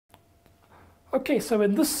Okay, so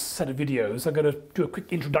in this set of videos, I'm going to do a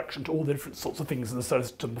quick introduction to all the different sorts of things in the solar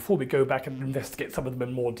system before we go back and investigate some of them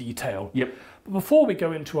in more detail. Yep. But before we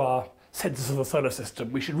go into our senses of the solar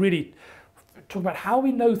system, we should really talk about how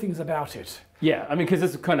we know things about it. Yeah, I mean, because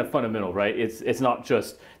this is kind of fundamental, right? It's not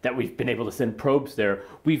just that we've been able to send probes there.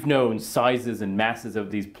 We've known sizes and masses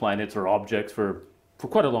of these planets or objects for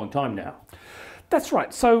quite a long time now. That's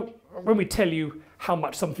right. So when we tell you how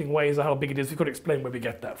much something weighs or how big it is, we've got to explain where we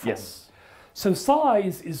get that from. Yes. So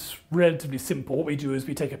size is relatively simple. What we do is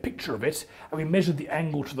we take a picture of it and we measure the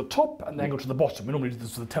angle to the top and the angle to the bottom. We normally do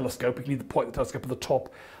this with a telescope. We can either point the telescope at the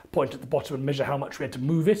top, point at the bottom and measure how much we had to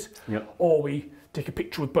move it. Yep. Or we take a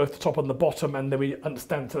picture with both the top and the bottom and then we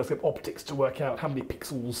understand telescope optics to work out how many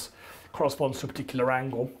pixels corresponds to a particular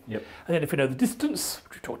angle. Yep. And then if we know the distance,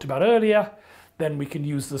 which we talked about earlier, then we can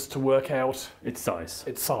use this to work out its size.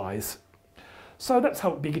 its size. So that's how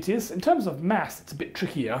big it is. In terms of mass, it's a bit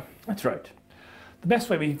trickier. That's right. The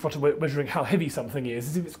best way we've got of measuring how heavy something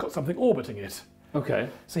is if it's got something orbiting it. Okay.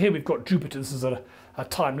 So here we've got Jupiter. This is a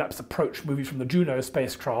time-lapse approach movie from the Juno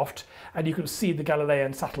spacecraft, and you can see the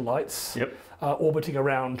Galilean satellites orbiting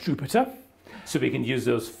around Jupiter. So we can use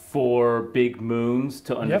those 4 big moons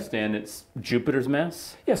to understand its Jupiter's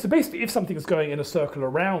mass? Yeah, so basically if something is going in a circle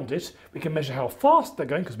around it, we can measure how fast they're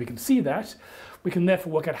going because we can see that. We can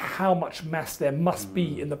therefore work out how much mass there must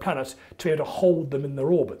be in the planet to be able to hold them in their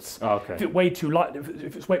orbits. Okay. If it's way too light,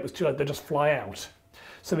 if its weight was too light, they'll just fly out.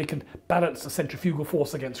 So we can balance the centrifugal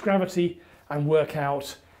force against gravity and work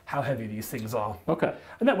out how heavy these things are. Okay.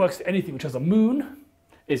 And that works for anything which has a moon.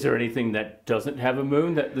 Is there anything that doesn't have a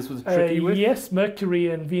moon that this was tricky with? Yes,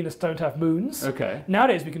 Mercury and Venus don't have moons. Okay.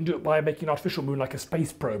 Nowadays we can do it by making an artificial moon like a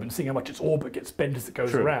space probe and seeing how much its orbit gets bent as it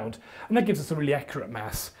goes around. And that gives us a really accurate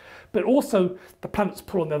mass. But also the planets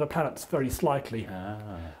pull on the other planets very slightly.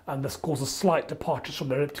 And this causes slight departures from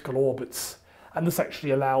their elliptical orbits. And this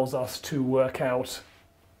actually allows us to work out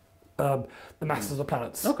the masses of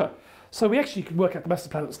planets. Okay. So we actually can work out the mass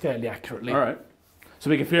of planets fairly accurately. All right. So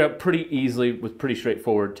we can figure out pretty easily with pretty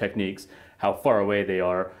straightforward techniques how far away they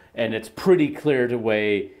are, and it's pretty clear to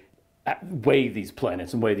weigh these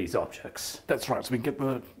planets and weigh these objects. That's right. So we can get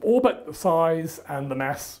the orbit, the size, and the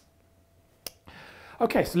mass.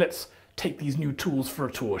 Okay, so let's take these new tools for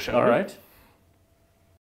a tour, shall we? All right.